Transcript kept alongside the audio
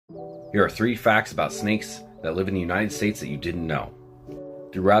Here are 3 facts about snakes that live in the United States that you didn't know.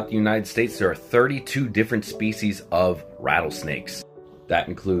 Throughout the United States, there are 32 different species of rattlesnakes. That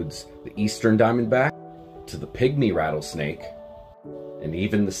includes the eastern diamondback, to the pygmy rattlesnake, and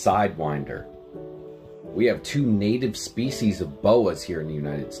even the sidewinder. We have 2 native species of boas here in the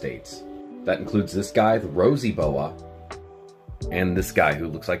United States. That includes this guy, the rosy boa, and this guy who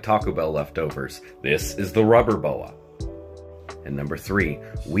looks like Taco Bell leftovers. This is the rubber boa. And number 3,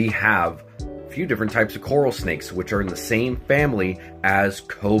 we have a few different types of coral snakes which are in the same family as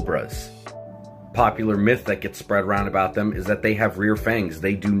cobras. Popular myth that gets spread around about them is that they have rear fangs.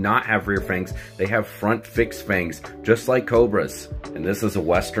 They do not have rear fangs. They have front fixed fangs, just like cobras. And this is a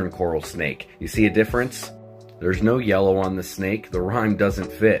western coral snake. You see a difference? There's no yellow on the snake. The rhyme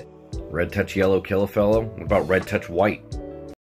doesn't fit. Red touch yellow kill a fellow? What about red touch white?